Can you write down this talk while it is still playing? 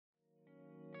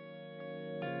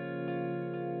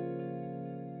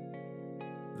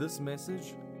This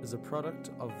message is a product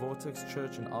of Vortex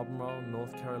Church in Albemarle,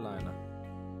 North Carolina.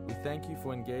 We thank you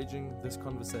for engaging this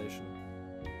conversation.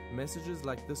 Messages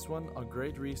like this one are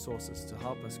great resources to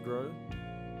help us grow,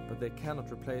 but they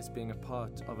cannot replace being a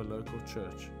part of a local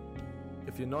church.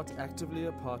 If you're not actively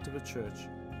a part of a church,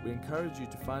 we encourage you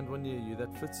to find one near you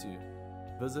that fits you,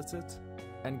 visit it,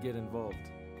 and get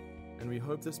involved. And we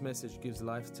hope this message gives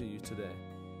life to you today.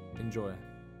 Enjoy.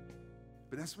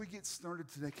 But as we get started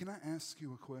today, can I ask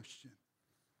you a question?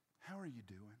 How are you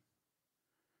doing?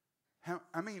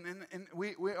 And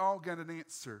we all got an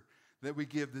answer that we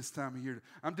give this time of year.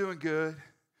 I'm doing good,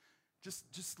 just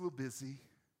a little busy.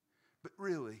 But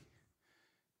really,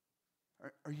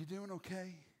 are you doing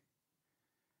okay?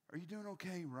 Are you doing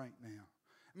okay right now?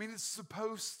 I mean, it's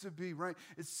supposed to be, right?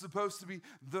 It's supposed to be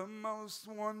the most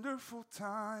wonderful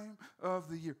time of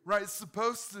the year, right? It's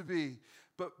supposed to be.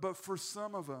 But for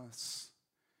some of us,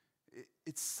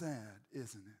 it's sad,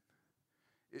 isn't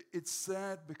it? It's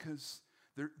sad because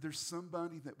there's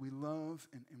somebody that we love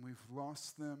and we've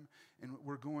lost them, and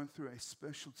we're going through a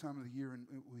special time of the year,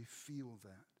 and we feel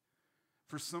that.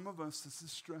 For some of us, this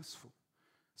is stressful.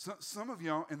 So, some of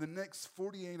y'all, in the next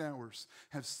 48 hours,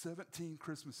 have 17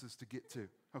 Christmases to get to,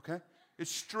 okay?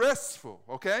 It's stressful,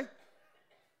 okay?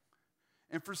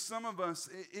 And for some of us,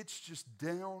 it's just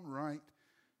downright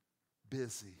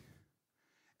busy.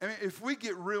 I mean, if we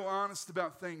get real honest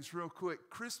about things real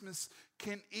quick, Christmas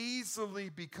can easily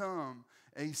become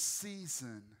a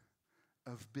season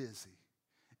of busy.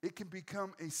 It can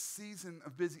become a season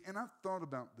of busy. And I've thought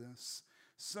about this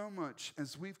so much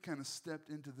as we've kind of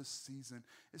stepped into this season,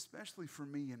 especially for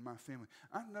me and my family.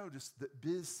 I've noticed that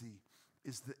busy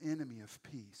is the enemy of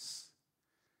peace.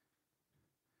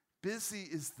 Busy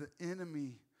is the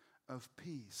enemy of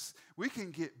peace. We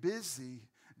can get busy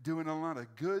doing a lot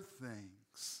of good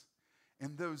things,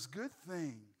 and those good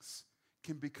things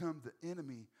can become the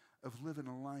enemy of living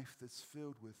a life that's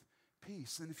filled with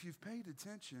peace. And if you've paid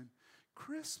attention,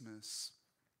 Christmas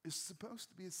is supposed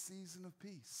to be a season of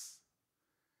peace.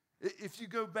 If you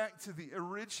go back to the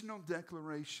original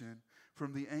declaration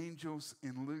from the angels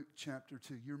in Luke chapter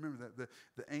 2, you remember that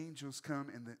the angels come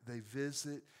and they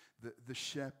visit the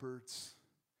shepherds.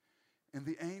 And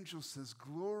the angel says,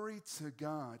 "Glory to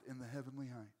God in the heavenly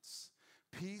heights,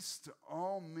 peace to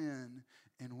all men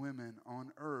and women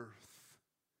on earth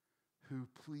who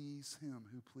please Him,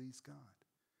 who please God."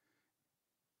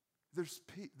 There's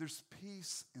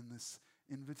peace in this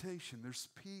invitation. There's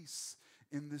peace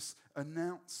in this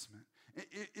announcement.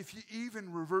 If you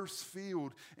even reverse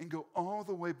field and go all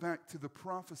the way back to the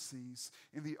prophecies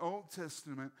in the Old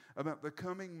Testament about the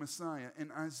coming Messiah, in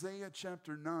Isaiah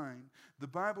chapter 9, the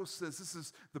Bible says, this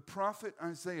is the prophet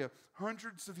Isaiah,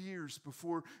 hundreds of years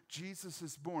before Jesus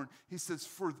is born. He says,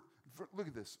 look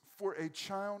at this, "For a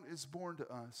child is born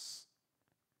to us,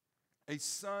 a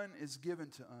son is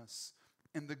given to us,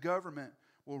 and the government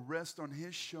will rest on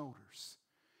His shoulders.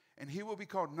 And He will be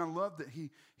called," and I love that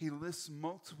he lists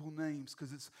multiple names,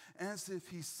 because it's as if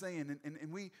He's saying,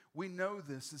 and we know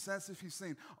this, it's as if He's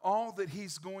saying, all that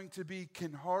He's going to be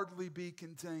can hardly be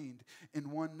contained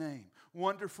in one name.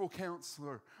 Wonderful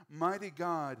Counselor, Mighty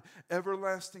God,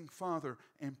 Everlasting Father,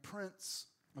 and Prince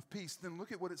of Peace. Then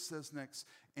look at what it says next.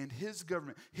 "And His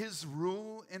government," His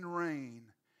rule and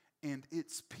reign, and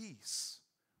its peace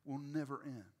will never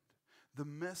end. The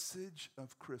message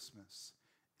of Christmas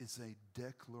is a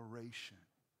declaration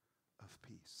of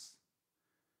peace.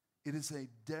 It is a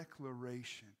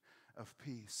declaration of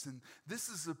peace. And this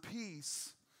is a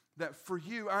peace that for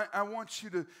you, I want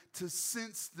you to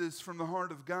sense this from the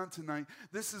heart of God tonight.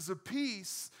 This is a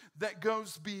peace that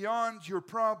goes beyond your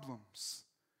problems.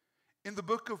 In the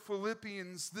book of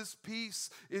Philippians, this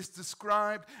peace is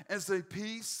described as a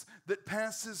peace that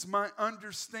passes my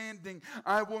understanding.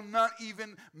 I will not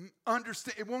even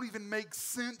understand. It won't even make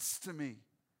sense to me.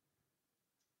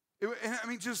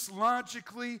 Just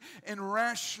logically and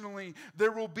rationally,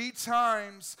 there will be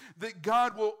times that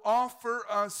God will offer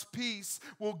us peace,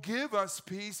 will give us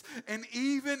peace, and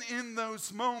even in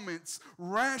those moments,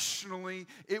 rationally,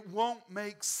 it won't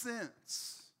make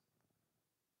sense.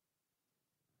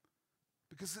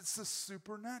 Because it's a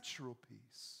supernatural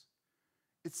peace.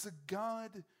 It's a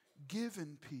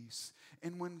God-given peace.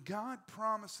 And when God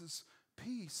promises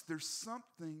peace, there's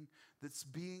something that's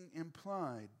being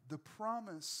implied. The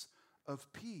promise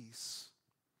of peace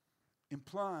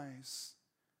implies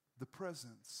the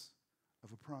presence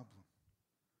of a problem.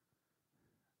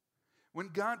 When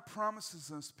God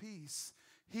promises us peace,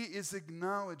 He is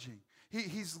acknowledging.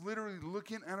 He's literally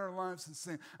looking at our lives and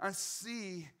saying, I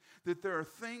see that there are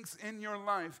things in your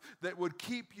life that would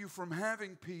keep you from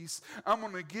having peace, I'm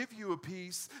going to give you a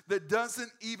peace that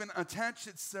doesn't even attach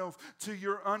itself to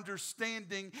your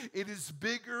understanding. It is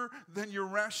bigger than your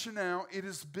rationale. It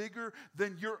is bigger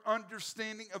than your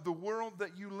understanding of the world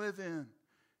that you live in.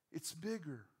 It's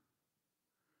bigger.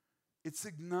 It's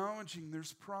acknowledging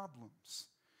there's problems.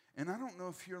 And I don't know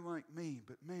if you're like me,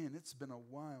 but man, it's been a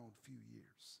wild few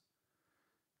years.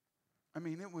 I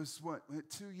mean, it was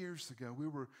 2 years ago. We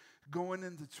were going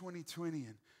into 2020,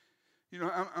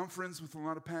 and I'm friends with a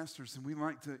lot of pastors, and we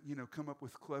like to come up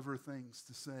with clever things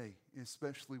to say,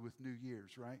 especially with New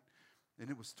Year's, right? And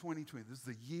it was 2020. This is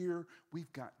the year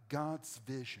we've got God's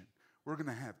vision. We're going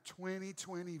to have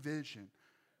 2020 vision.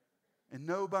 And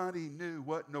nobody knew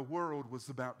what in the world was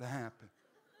about to happen.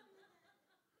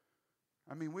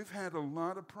 I mean, we've had a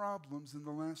lot of problems in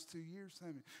the last 2 years,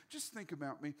 haven't we? Just think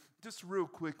about me, just real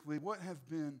quickly, what have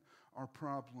been our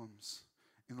problems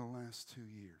in the last 2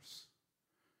 years?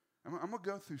 I'm going to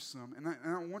go through some, and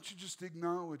I want you just to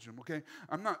acknowledge them, okay?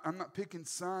 I'm not picking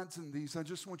sides in these. I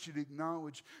just want you to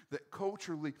acknowledge that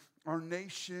culturally, our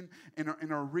nation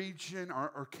and our region,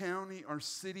 our county, our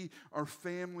city, our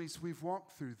families, we've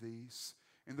walked through these.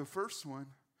 And the first one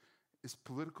is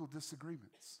political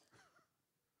disagreements.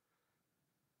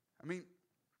 I mean,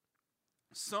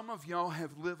 some of y'all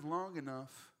have lived long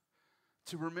enough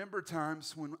to remember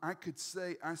times when I could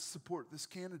say I support this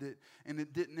candidate and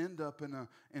it didn't end up in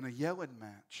a yelling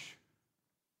match.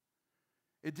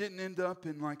 It didn't end up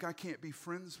in like I can't be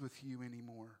friends with you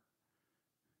anymore.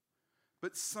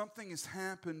 But something has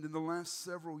happened in the last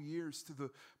several years to the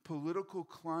political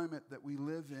climate that we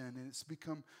live in, and it's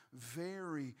become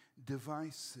very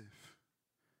divisive.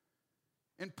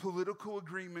 In political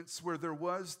agreements where there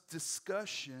was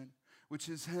discussion, which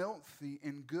is healthy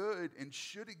and good and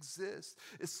should exist,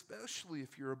 especially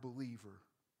if you're a believer,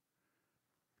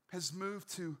 has moved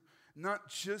to not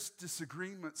just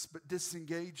disagreements, but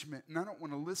disengagement. And I don't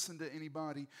want to listen to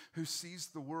anybody who sees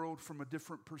the world from a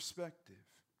different perspective.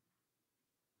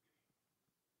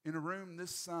 In a room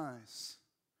this size,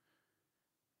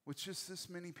 with just this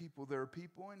many people, there are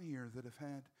people in here that have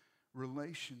had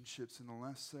relationships in the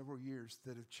last several years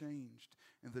that have changed,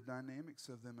 and the dynamics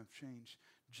of them have changed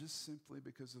just simply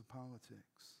because of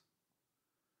politics.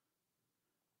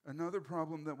 Another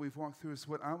problem that we've walked through is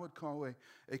what I would call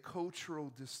a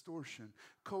cultural distortion.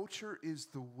 Culture is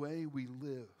the way we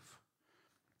live.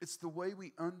 It's the way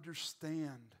we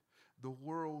understand the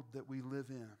world that we live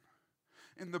in.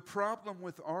 And the problem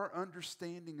with our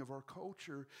understanding of our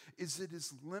culture is it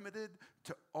is limited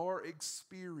to our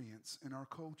experience in our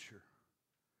culture.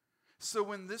 So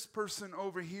when this person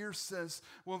over here says,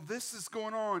 well, this is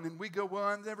going on, and we go, well,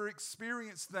 I've never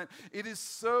experienced that, it is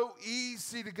so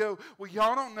easy to go, well,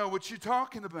 y'all don't know what you're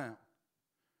talking about.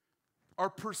 Our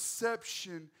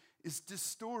perception is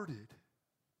distorted.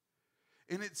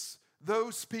 And it's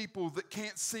those people that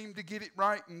can't seem to get it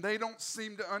right, and they don't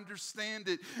seem to understand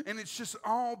it, and it's just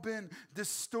all been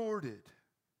distorted.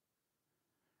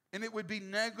 And it would be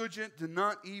negligent to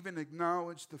not even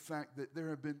acknowledge the fact that there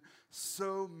have been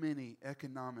so many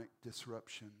economic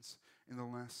disruptions in the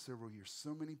last several years.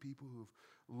 So many people who've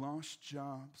lost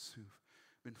jobs, who've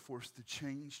been forced to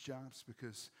change jobs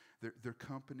because their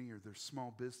company or their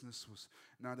small business was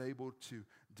not able to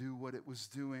do what it was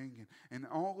doing. And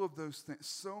all of those things,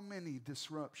 so many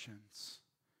disruptions.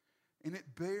 And it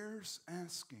bears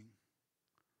asking,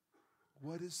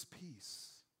 what is peace?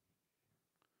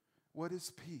 What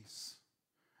is peace?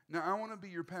 Now, I want to be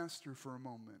your pastor for a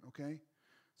moment, okay?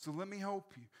 So let me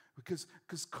help you. Because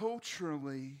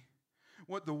culturally,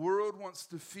 what the world wants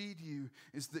to feed you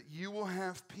is that you will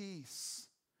have peace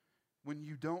when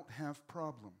you don't have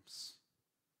problems.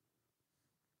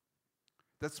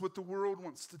 That's what the world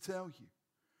wants to tell you.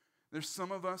 There's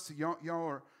some of us, y'all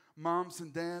are moms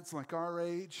and dads like our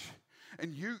age,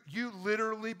 and you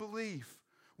literally believe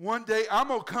one day I'm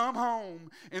going to come home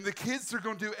and the kids are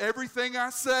going to do everything I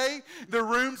say. The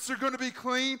rooms are going to be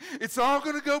clean. It's all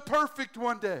going to go perfect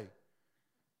one day.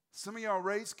 Some of y'all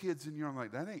raise kids and you're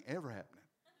like, that ain't ever happening.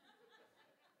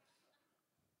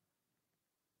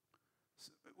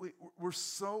 We're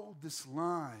sold this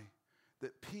lie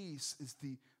that peace is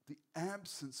the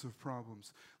absence of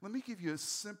problems. Let me give you a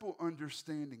simple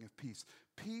understanding of peace.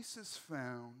 Peace is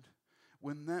found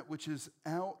when that which is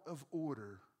out of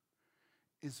order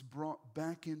is brought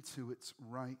back into its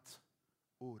right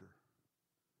order.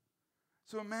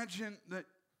 So imagine that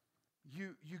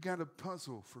you got a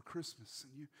puzzle for Christmas,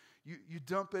 and you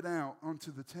dump it out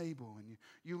onto the table and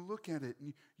you look at it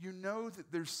and you know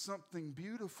that there's something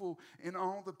beautiful in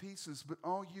all the pieces, but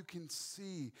all you can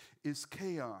see is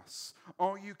chaos.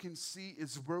 All you can see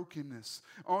is brokenness.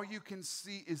 All you can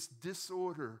see is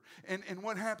disorder. And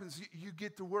what happens? You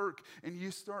get to work and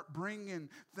you start bringing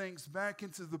things back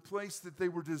into the place that they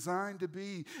were designed to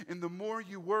be. And the more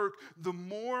you work, the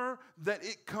more that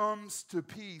it comes to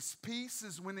peace. Peace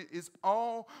is when it is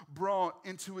all brought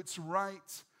into its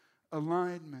right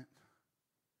alignment.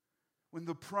 When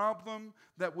the problem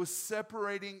that was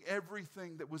separating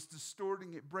everything, that was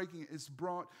distorting it, breaking it, is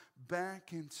brought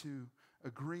back into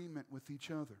agreement with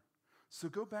each other. So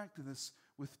go back to this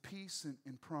with peace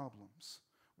and problems.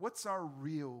 What's our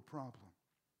real problem?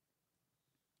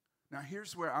 Now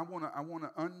here's where I want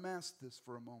to unmask this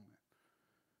for a moment.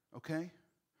 Okay?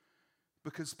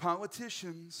 Because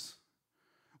politicians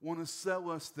want to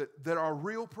sell us that our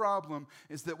real problem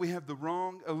is that we have the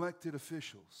wrong elected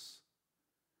officials.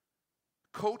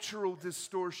 Cultural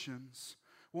distortions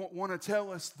want to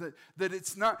tell us that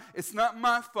it's not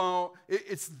my fault,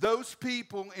 it's those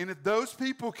people, and if those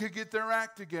people could get their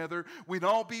act together, we'd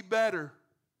all be better.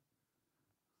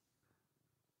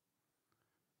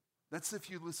 That's if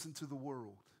you listen to the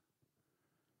world.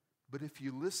 But if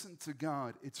you listen to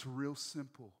God, it's real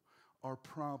simple. Our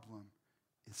problem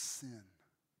is sin.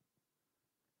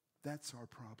 That's our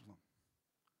problem.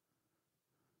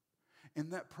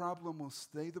 And that problem will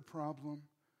stay the problem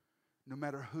no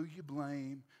matter who you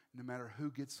blame, no matter who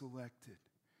gets elected.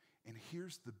 And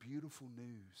here's the beautiful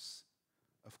news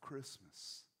of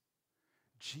Christmas.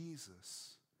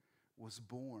 Jesus was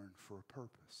born for a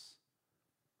purpose.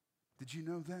 Did you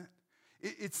know that?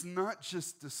 It's not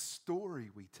just a story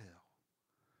we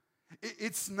tell.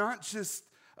 It's not just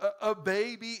a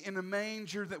baby in a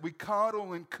manger that we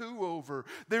coddle and coo over.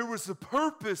 There was a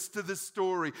purpose to this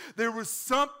story. There was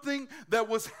something that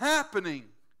was happening.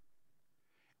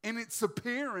 And it's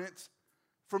apparent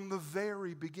from the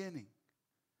very beginning.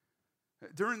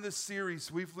 During this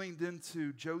series, we've leaned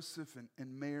into Joseph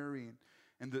and Mary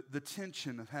and the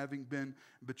tension of having been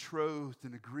betrothed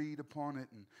and agreed upon it.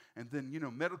 And then,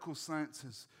 medical science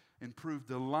has improved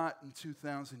a lot in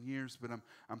 2,000 years, but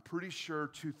I'm pretty sure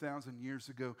 2,000 years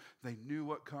ago they knew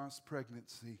what caused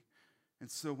pregnancy.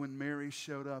 And so when Mary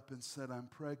showed up and said, "I'm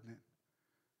pregnant,"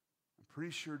 I'm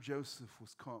pretty sure Joseph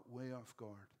was caught way off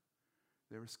guard.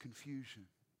 There was confusion.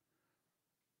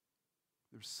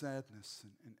 There was sadness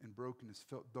and brokenness,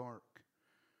 felt dark.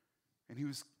 And he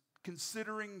was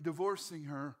considering divorcing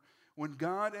her when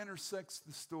God intersects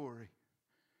the story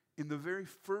in the very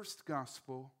first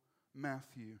gospel,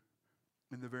 Matthew,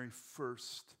 in the very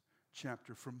first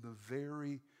chapter. From the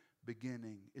very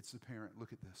beginning, it's apparent.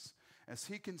 Look at this. As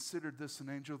he considered this, an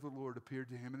angel of the Lord appeared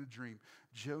to him in a dream.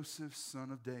 "Joseph,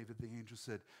 son of David," the angel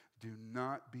said, "do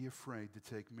not be afraid to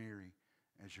take Mary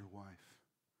as your wife.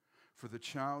 For the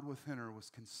child within her was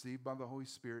conceived by the Holy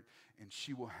Spirit, and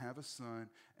she will have a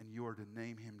son, and you are to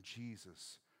name him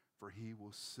Jesus, for he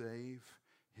will save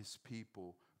his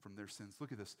people from their sins."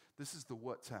 Look at this. This is the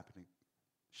what's happening.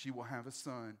 She will have a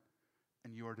son,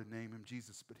 and you are to name him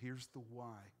Jesus. But here's the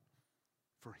why.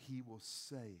 For he will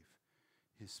save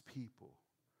his people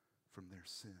from their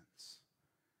sins.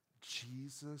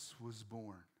 Jesus was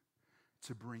born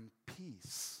to bring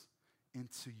peace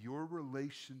into your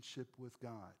relationship with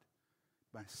God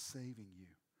by saving you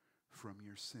from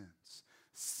your sins.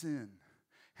 Sin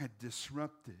had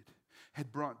disrupted,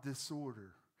 had brought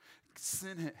disorder.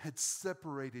 Sin had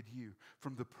separated you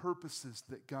from the purposes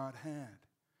that God had.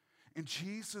 And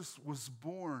Jesus was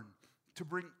born to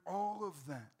bring all of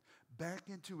that back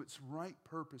into its right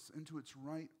purpose, into its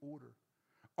right order.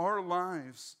 Our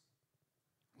lives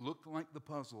looked like the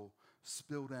puzzle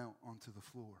spilled out onto the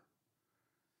floor.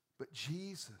 But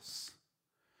Jesus,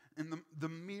 and the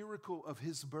miracle of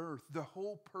his birth, the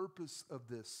whole purpose of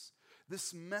this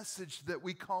message that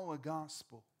we call a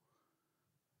gospel,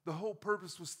 the whole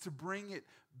purpose was to bring it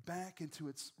back into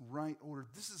its right order.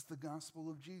 This is the gospel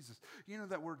of Jesus. You know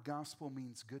that word gospel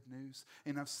means good news.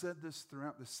 And I've said this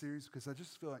throughout the series because I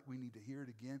just feel like we need to hear it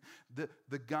again.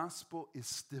 The gospel is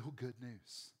still good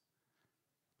news.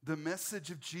 The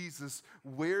message of Jesus,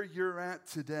 where you're at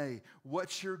today,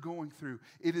 what you're going through,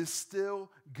 it is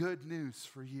still good news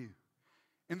for you.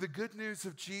 And the good news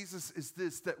of Jesus is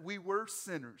this, that we were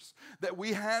sinners, that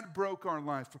we had broke our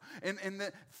life, and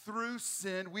that through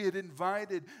sin we had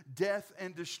invited death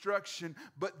and destruction.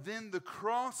 But then the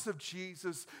cross of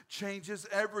Jesus changes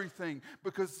everything,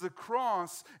 because the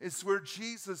cross is where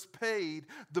Jesus paid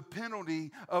the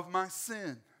penalty of my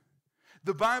sin.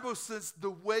 The Bible says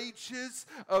the wages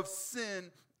of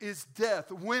sin is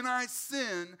death. When I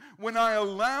sin, when I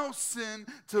allow sin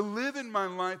to live in my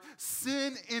life,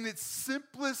 sin in its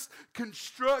simplest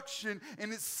construction,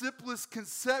 in its simplest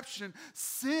conception,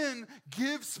 sin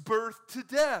gives birth to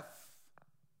death.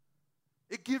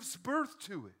 It gives birth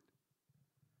to it.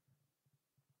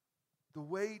 The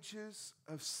wages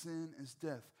of sin is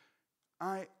death.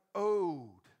 I owed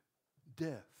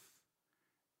death.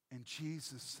 And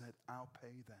Jesus said, I'll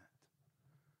pay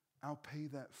that. I'll pay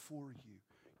that for you.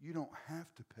 You don't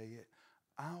have to pay it.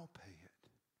 I'll pay it.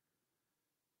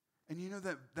 And you know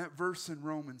that verse in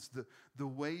Romans, the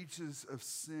wages of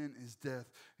sin is death.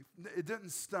 It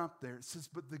doesn't stop there. It says,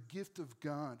 but the gift of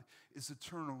God is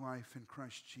eternal life in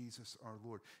Christ Jesus our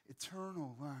Lord.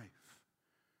 Eternal life.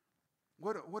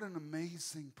 What an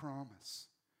amazing promise.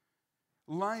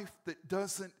 Life that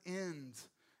doesn't end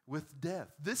with death.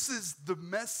 This is the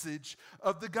message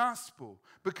of the gospel,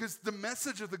 because the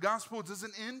message of the gospel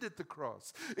doesn't end at the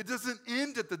cross. It doesn't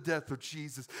end at the death of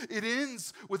Jesus. It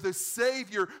ends with a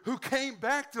Savior who came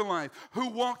back to life, who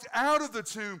walked out of the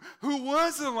tomb, who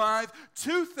was alive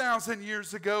 2,000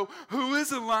 years ago, who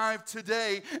is alive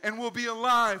today and will be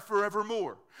alive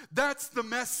forevermore. That's the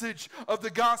message of the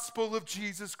gospel of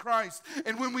Jesus Christ.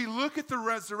 And when we look at the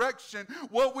resurrection,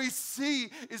 what we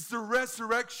see is the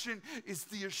resurrection is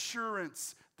the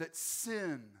assurance that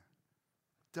sin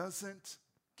doesn't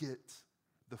get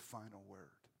the final word.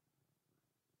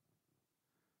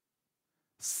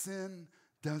 Sin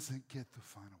doesn't get the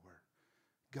final word.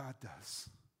 God does.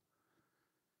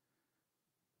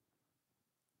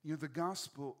 You know, the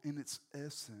gospel in its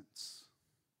essence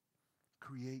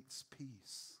creates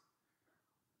peace.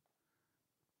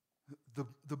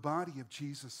 The body of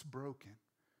Jesus broken.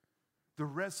 The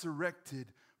resurrected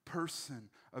person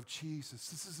of Jesus.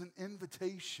 This is an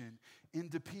invitation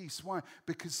into peace. Why?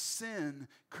 Because sin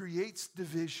creates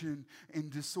division and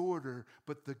disorder,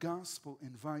 but the gospel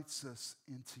invites us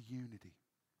into unity.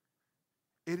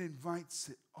 It invites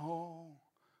it all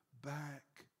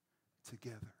back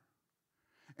together.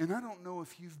 And I don't know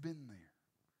if you've been there.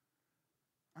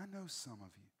 I know some of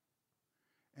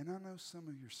you. And I know some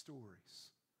of your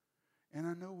stories. And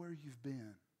I know where you've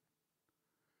been.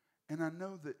 And I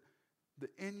know that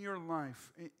in your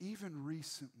life, even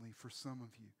recently for some of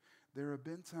you, there have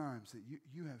been times that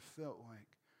you have felt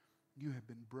like you have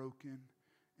been broken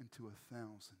into 1,000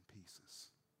 pieces.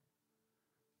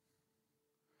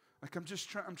 Like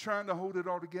I'm trying to hold it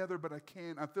all together, but I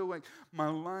can't. I feel like my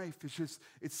life is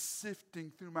it's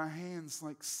sifting through my hands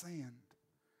like sand.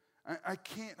 I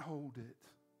can't hold it.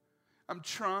 I'm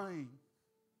trying.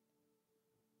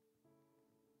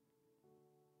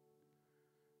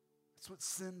 That's what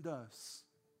sin does.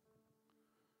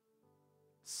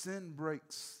 Sin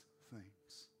breaks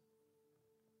things.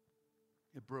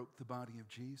 It broke the body of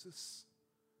Jesus.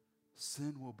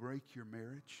 Sin will break your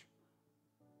marriage.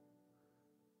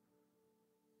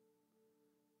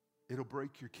 It'll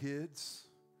break your kids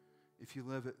if you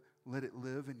let it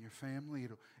live in your family.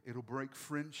 It'll break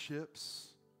friendships.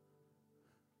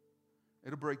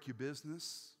 It'll break your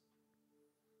business.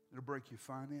 It'll break your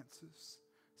finances.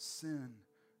 Sin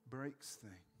breaks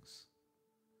things.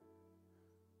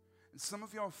 And some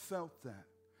of y'all felt that.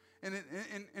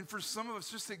 And for some of us,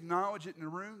 just acknowledge it in a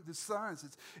room this size.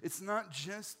 It's not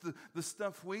just the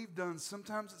stuff we've done.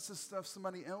 Sometimes it's the stuff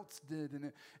somebody else did,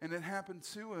 and it happened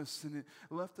to us, and it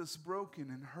left us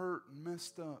broken and hurt and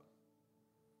messed up.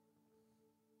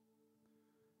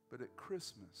 But at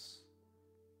Christmas,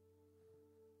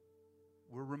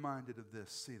 we're reminded of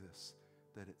this. See this,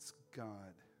 that it's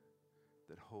God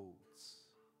that holds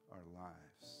our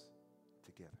lives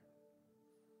together.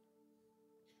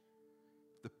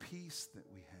 The peace that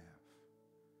we have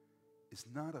is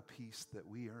not a peace that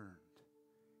we earned.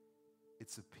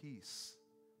 It's a peace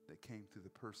that came through the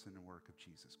person and work of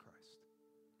Jesus Christ.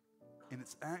 And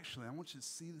it's actually, I want you to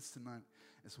see this tonight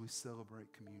as we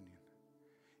celebrate communion.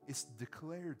 It's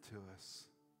declared to us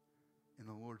in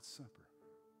the Lord's Supper.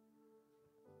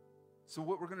 So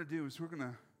what we're going to do is we're going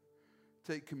to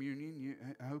take communion.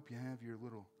 I hope you have your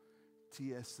little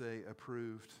TSA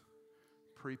approved,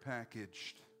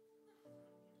 prepackaged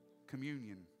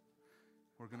communion.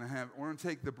 We're going to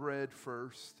take the bread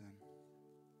first, and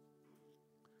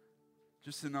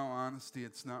just in all honesty,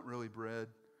 it's not really bread.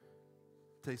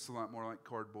 It tastes a lot more like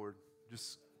cardboard.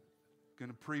 Just going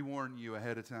to pre-warn you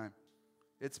ahead of time.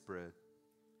 It's bread.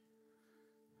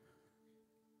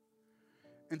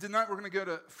 And tonight we're going to go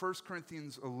to 1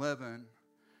 Corinthians 11,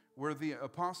 where the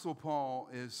Apostle Paul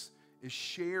is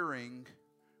sharing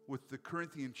with the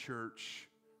Corinthian church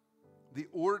the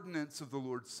ordinance of the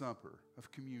Lord's Supper,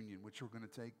 of communion, which we're going to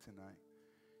take tonight.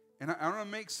 And I want to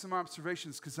make some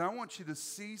observations because I want you to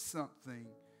see something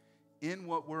in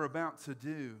what we're about to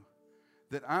do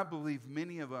that I believe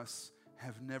many of us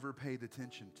have never paid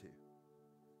attention to.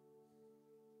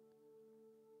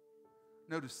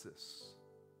 Notice this.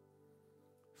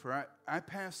 For I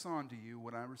pass on to you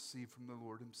what I received from the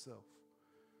Lord himself.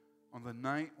 On the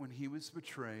night when he was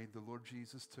betrayed, the Lord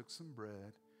Jesus took some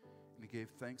bread and he gave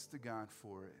thanks to God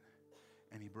for it,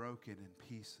 and he broke it in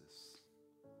pieces.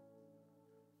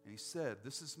 And he said,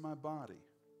 "This is my body,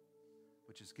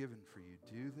 which is given for you.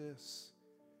 Do this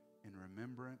in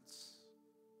remembrance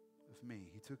of me."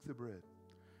 He took the bread.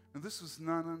 Now, this was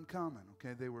not uncommon,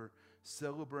 okay? They were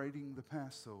celebrating the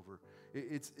Passover.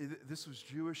 This was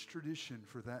Jewish tradition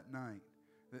for that night.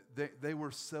 They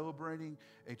were celebrating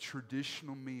a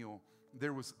traditional meal.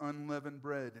 There was unleavened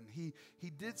bread, and he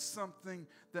did something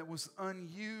that was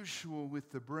unusual with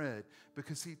the bread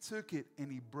because he took it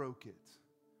and he broke it.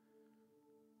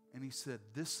 And he said,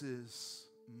 "This is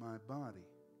my body,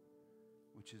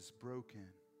 which is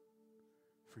broken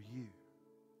for you."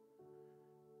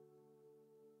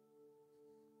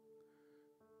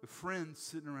 The friends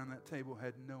sitting around that table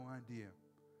had no idea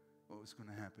what was going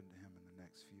to happen to him in the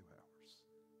next few hours.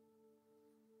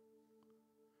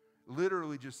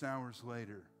 Literally just hours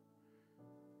later,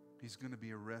 he's going to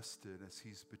be arrested as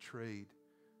he's betrayed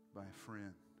by a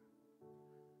friend.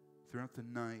 Throughout the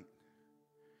night,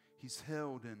 he's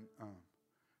held in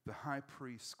the high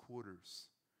priest's quarters.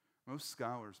 Most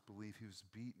scholars believe he was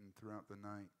beaten throughout the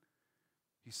night.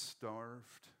 He's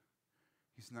starved.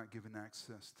 He's not given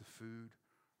access to food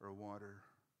or water.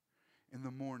 In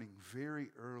the morning,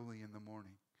 very early in the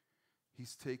morning,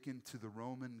 he's taken to the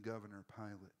Roman governor,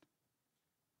 Pilate.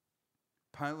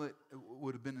 Pilate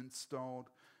would have been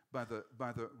installed by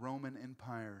the Roman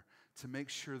Empire to make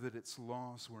sure that its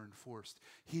laws were enforced.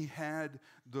 He had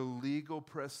the legal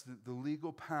precedent, the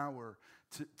legal power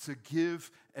to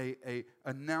give a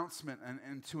announcement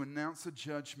and to announce a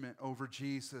judgment over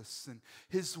Jesus. And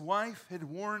his wife had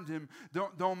warned him,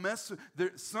 don't mess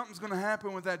with, something's going to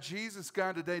happen with that Jesus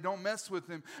guy today. Don't mess with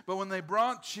him. But when they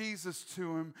brought Jesus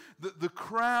to him, the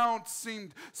crowd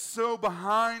seemed so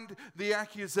behind the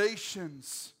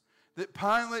accusations that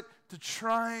Pilate, to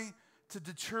try to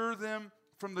deter them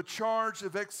from the charge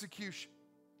of execution,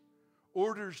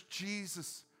 orders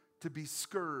Jesus to be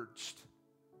scourged.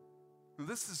 Now,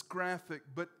 this is graphic,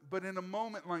 but in a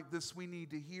moment like this, we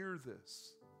need to hear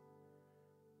this.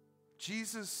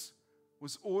 Jesus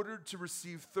was ordered to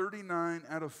receive 39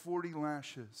 out of 40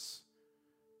 lashes.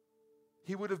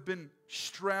 He would have been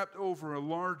strapped over a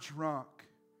large rock.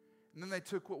 And then they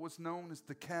took what was known as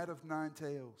the cat of nine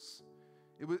tails.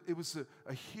 It was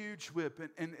a huge whip.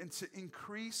 And to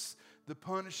increase the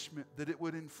punishment that it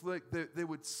would inflict, they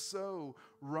would sew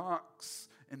rocks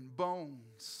and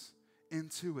bones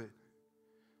into it.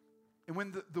 And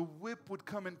when the whip would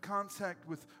come in contact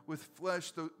with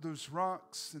flesh, those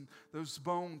rocks and those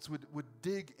bones would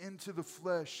dig into the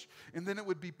flesh, and then it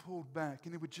would be pulled back,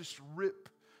 and it would just rip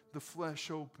the flesh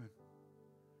open.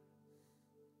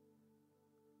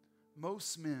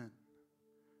 Most men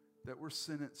that were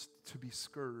sentenced to be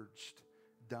scourged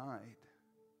died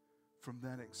from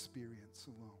that experience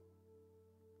alone.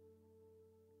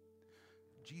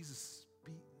 Jesus is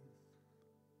beaten.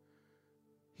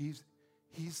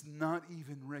 He's not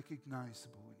even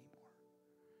recognizable anymore.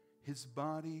 His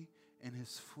body and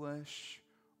his flesh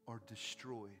are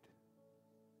destroyed.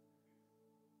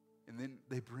 And then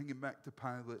they bring him back to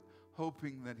Pilate,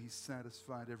 hoping that he's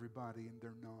satisfied everybody, and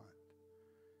they're not.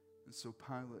 And so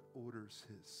Pilate orders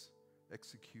his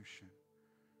execution.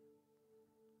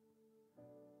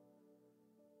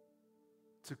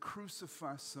 To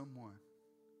crucify someone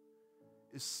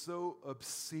is so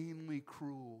obscenely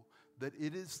cruel that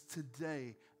it is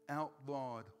today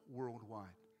outlawed worldwide.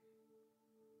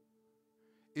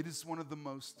 It is one of the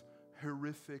most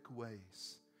horrific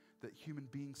ways that human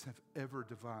beings have ever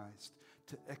devised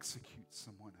to execute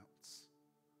someone else.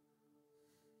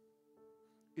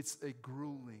 It's a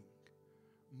grueling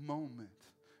moment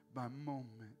by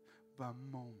moment by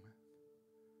moment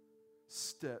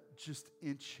step, just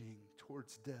inching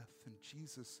towards death. And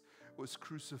Jesus was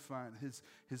crucified.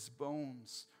 His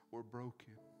bones were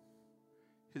broken.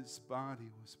 His body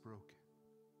was broken.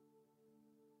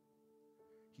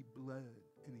 He bled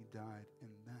and he died, and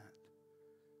that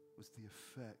was the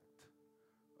effect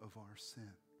of our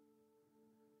sin.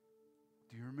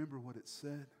 Do you remember what it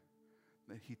said?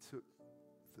 That he took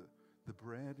the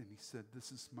bread and he said,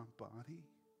 "This is my body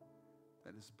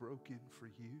that is broken for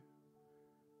you."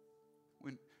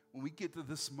 When we get to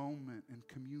this moment in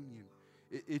communion,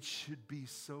 it should be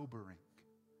sobering.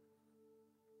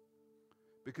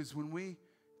 Because when we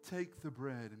take the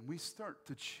bread and we start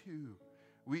to chew,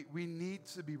 we need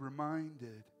to be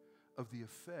reminded of the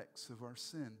effects of our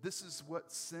sin. This is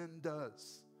what sin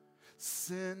does.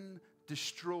 Sin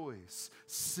destroys.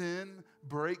 Sin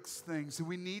breaks things. And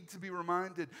we need to be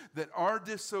reminded that our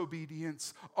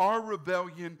disobedience, our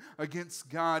rebellion against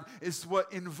God is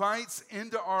what invites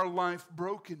into our life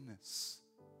brokenness.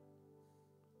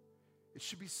 It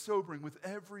should be sobering. With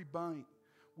every bite,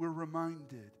 we're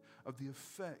reminded of the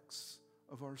effects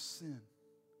of our sin.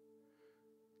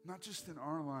 Not just in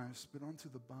our lives, but onto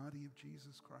the body of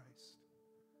Jesus Christ.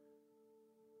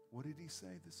 What did he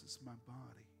say? This is my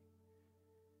body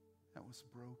that was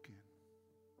broken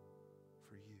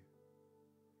for you.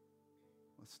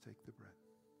 Let's take the bread.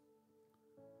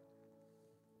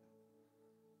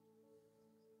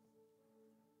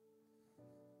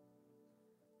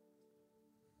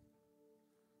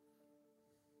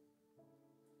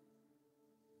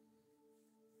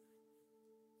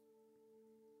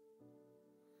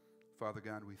 Father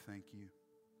God, we thank you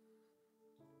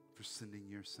for sending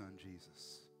your Son,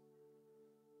 Jesus.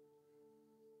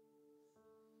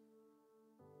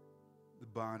 The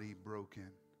body broken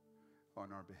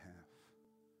on our behalf.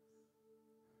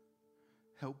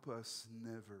 Help us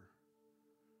never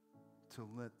to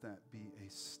let that be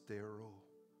a sterile,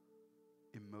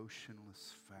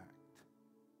 emotionless fact.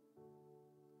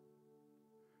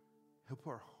 Help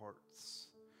our hearts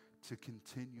to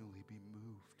continually be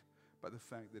moved by the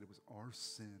fact that it was our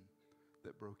sin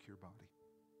that broke your body.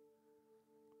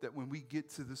 That when we get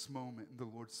to this moment in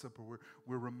the Lord's Supper,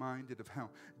 we're reminded of how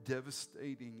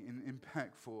devastating and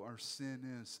impactful our sin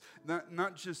is.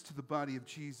 Not just to the body of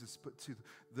Jesus, but to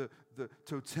the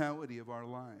totality of our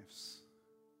lives.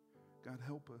 God,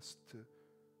 help us to,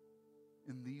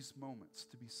 in these moments,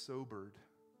 to be sobered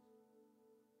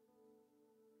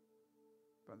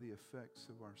by the effects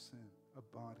of our sin. A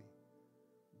body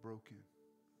broken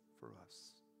for us.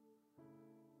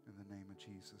 In the name of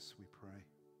Jesus, we pray.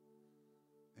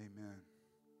 Amen.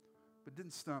 But it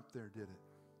didn't stop there, did it?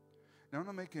 Now I'm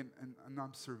going to make an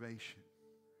observation.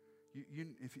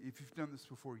 If you've done this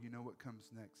before, you know what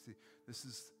comes next. This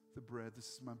is the bread. This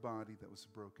is my body that was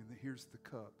broken. Here's the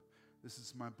cup. This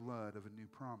is my blood of a new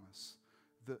promise.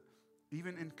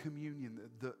 Even in communion,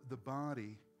 the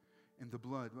body and the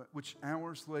blood, which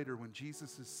hours later when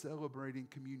Jesus is celebrating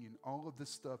communion, all of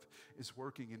this stuff is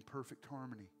working in perfect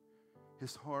harmony.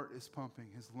 His heart is pumping,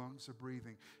 his lungs are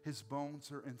breathing, his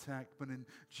bones are intact. But in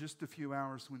just a few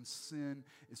hours, when sin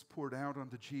is poured out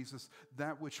onto Jesus,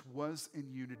 that which was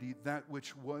in unity, that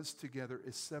which was together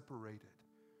is separated.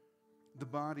 The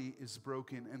body is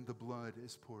broken and the blood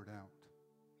is poured out.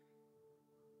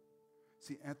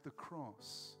 See, at the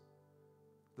cross,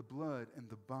 the blood and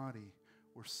the body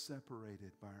were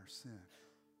separated by our sin.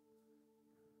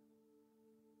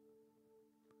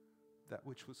 That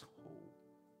which was whole,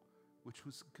 which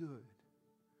was good,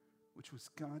 which was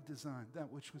God designed,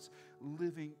 that which was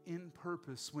living in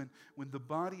purpose. When the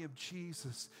body of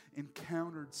Jesus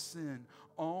encountered sin,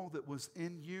 all that was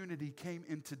in unity came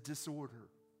into disorder.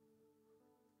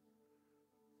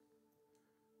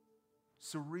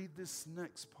 So read this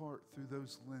next part through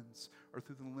those lens, or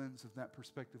through the lens of that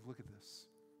perspective. Look at this.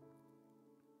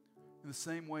 In the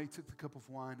same way, he took the cup of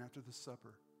wine after the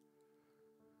supper,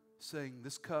 saying,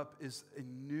 this cup is a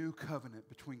new covenant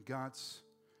between God's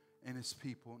and his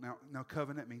people. Now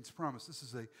covenant means promise. This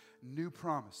is a new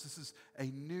promise. This is a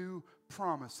new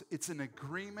promise. It's an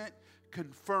agreement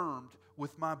confirmed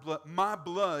with my blood. My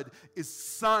blood is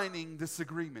signing this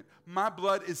agreement. My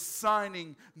blood is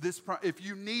signing this if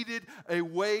you needed a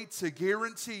way to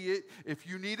guarantee it, if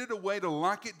you needed a way to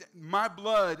lock it, my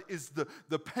blood is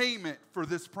the payment for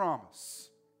this promise.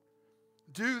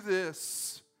 Do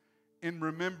this in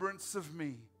remembrance of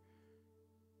me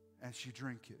as you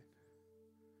drink it.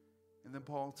 And then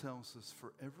Paul tells us,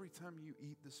 for every time you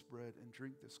eat this bread and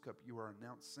drink this cup, you are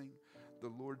announcing the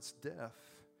Lord's death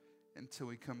until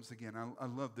he comes again. I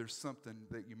love there's something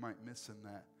that you might miss in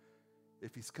that.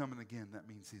 If he's coming again, that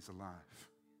means he's alive.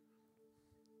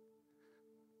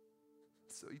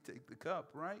 So you take the cup,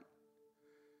 right?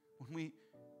 When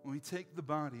we take the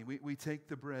body, we take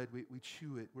the bread, we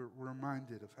chew it, we're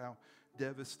reminded of how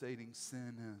devastating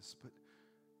sin is.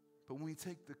 But when we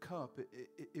take the cup,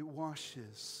 it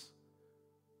washes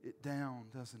it down,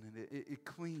 doesn't it? It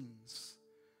cleans.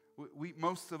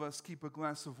 Most of us keep a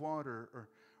glass of water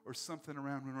or something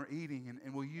around when we're eating,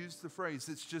 and we'll use the phrase,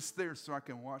 it's just there so I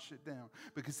can wash it down,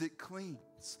 because it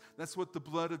cleans. That's what the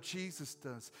blood of Jesus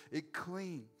does. It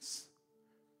cleans.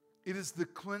 It is the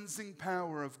cleansing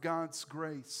power of God's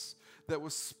grace that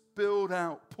was spilled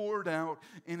out, poured out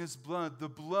in his blood, the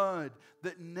blood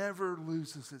that never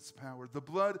loses its power, the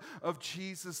blood of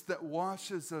Jesus that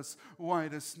washes us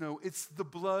white as snow. It's the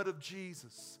blood of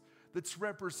Jesus that's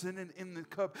represented in the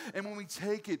cup. And when we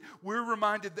take it, we're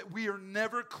reminded that we are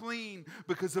never clean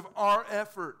because of our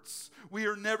efforts. We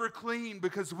are never clean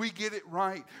because we get it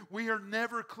right. We are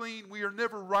never clean. We are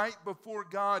never right before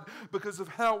God because of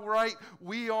how right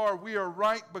we are. We are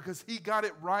right because he got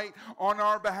it right on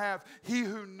our behalf. He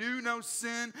who knew no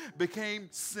sin became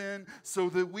sin so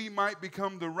that we might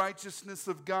become the righteousness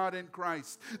of God in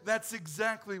Christ. That's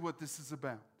exactly what this is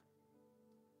about.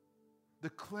 The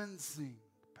cleansing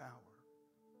power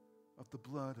of the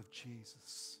blood of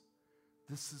Jesus.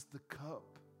 This is the cup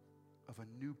of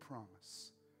a new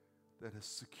promise that is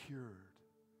secured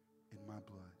in my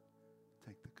blood.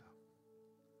 Take the cup.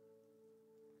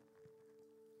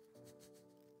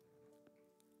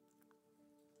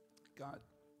 God,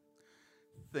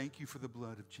 thank you for the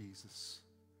blood of Jesus.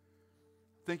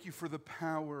 Thank you for the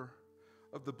power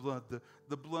of the blood,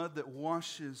 the blood that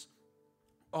washes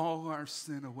all our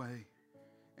sin away.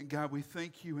 And God, we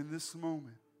thank you in this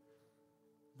moment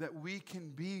that we can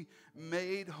be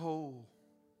made whole,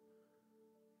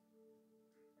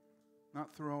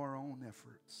 not through our own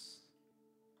efforts,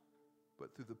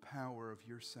 but through the power of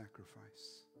your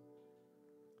sacrifice.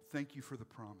 Thank you for the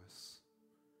promise.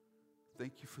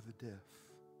 Thank you for the death.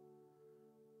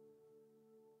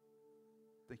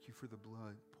 Thank you for the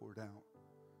blood poured out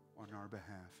on our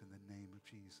behalf in the name of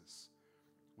Jesus.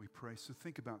 We pray. So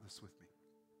think about this with me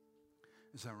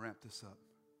as I wrap this up.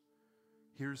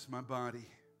 Here's my body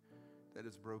that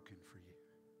is broken for you.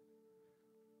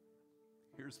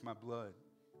 Here's my blood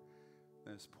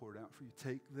that is poured out for you.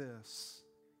 Take this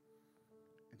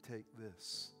and take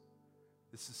this.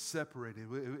 This is separated.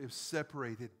 It was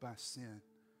separated by sin.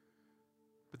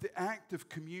 But the act of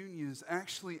communion is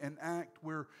actually an act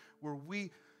where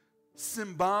we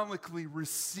symbolically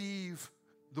receive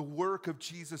the work of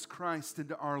Jesus Christ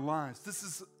into our lives. This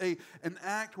is an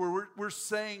act where we're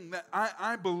saying that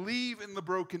I believe in the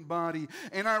broken body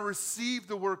and I receive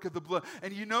the work of the blood.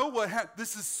 And you know what?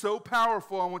 This is so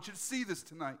powerful. I want you to see this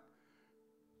tonight.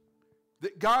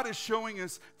 That God is showing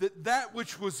us that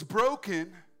which was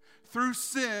broken through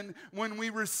sin, when we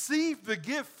receive the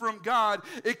gift from God,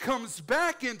 it comes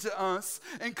back into us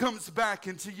and comes back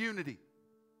into unity.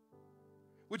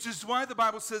 Which is why the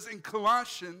Bible says in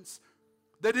Colossians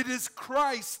that it is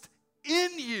Christ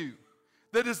in you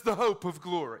that is the hope of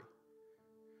glory.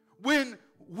 When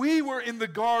we were in the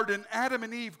garden, Adam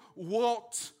and Eve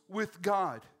walked with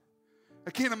God. I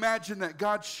can't imagine that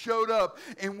God showed up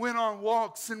and went on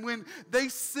walks, and when they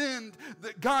sinned,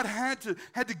 that God had to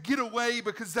get away,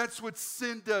 because that's what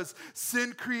sin does.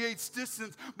 Sin creates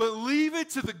distance, but leave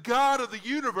it to the God of the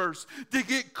universe to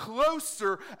get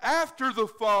closer after the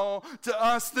fall to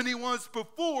us than he was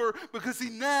before, because he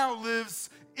now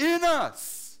lives in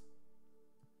us.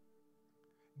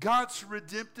 God's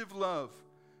redemptive love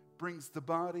brings the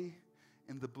body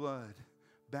and the blood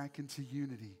back into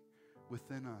unity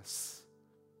within us.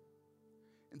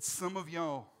 And some of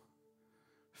y'all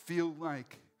feel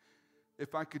like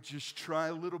if I could just try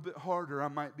a little bit harder, I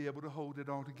might be able to hold it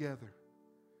all together.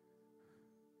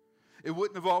 It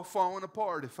wouldn't have all fallen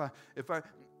apart if I.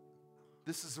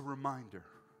 This is a reminder.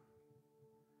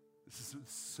 This is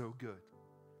so good.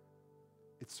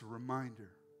 It's a reminder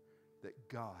that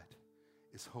God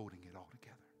is holding it all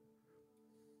together.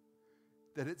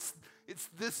 That it's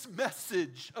this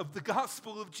message of the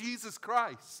gospel of Jesus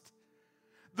Christ.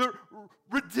 The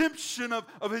redemption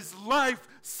of his life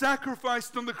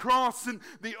sacrificed on the cross and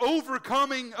the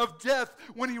overcoming of death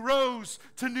when he rose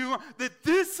to new life. That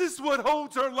this is what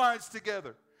holds our lives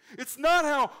together. It's not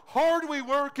how hard we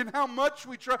work and how much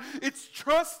we try. It's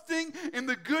trusting in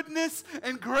the goodness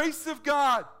and grace of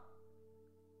God.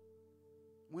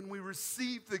 When we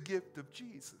receive the gift of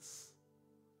Jesus,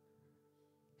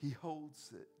 he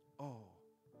holds it all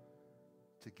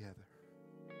together.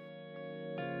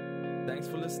 Thanks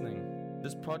for listening.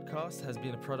 This podcast has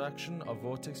been a production of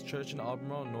Vortex Church in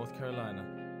Albemarle, North Carolina.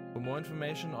 For more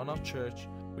information on our church,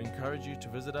 we encourage you to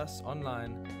visit us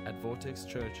online at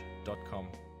vortexchurch.com.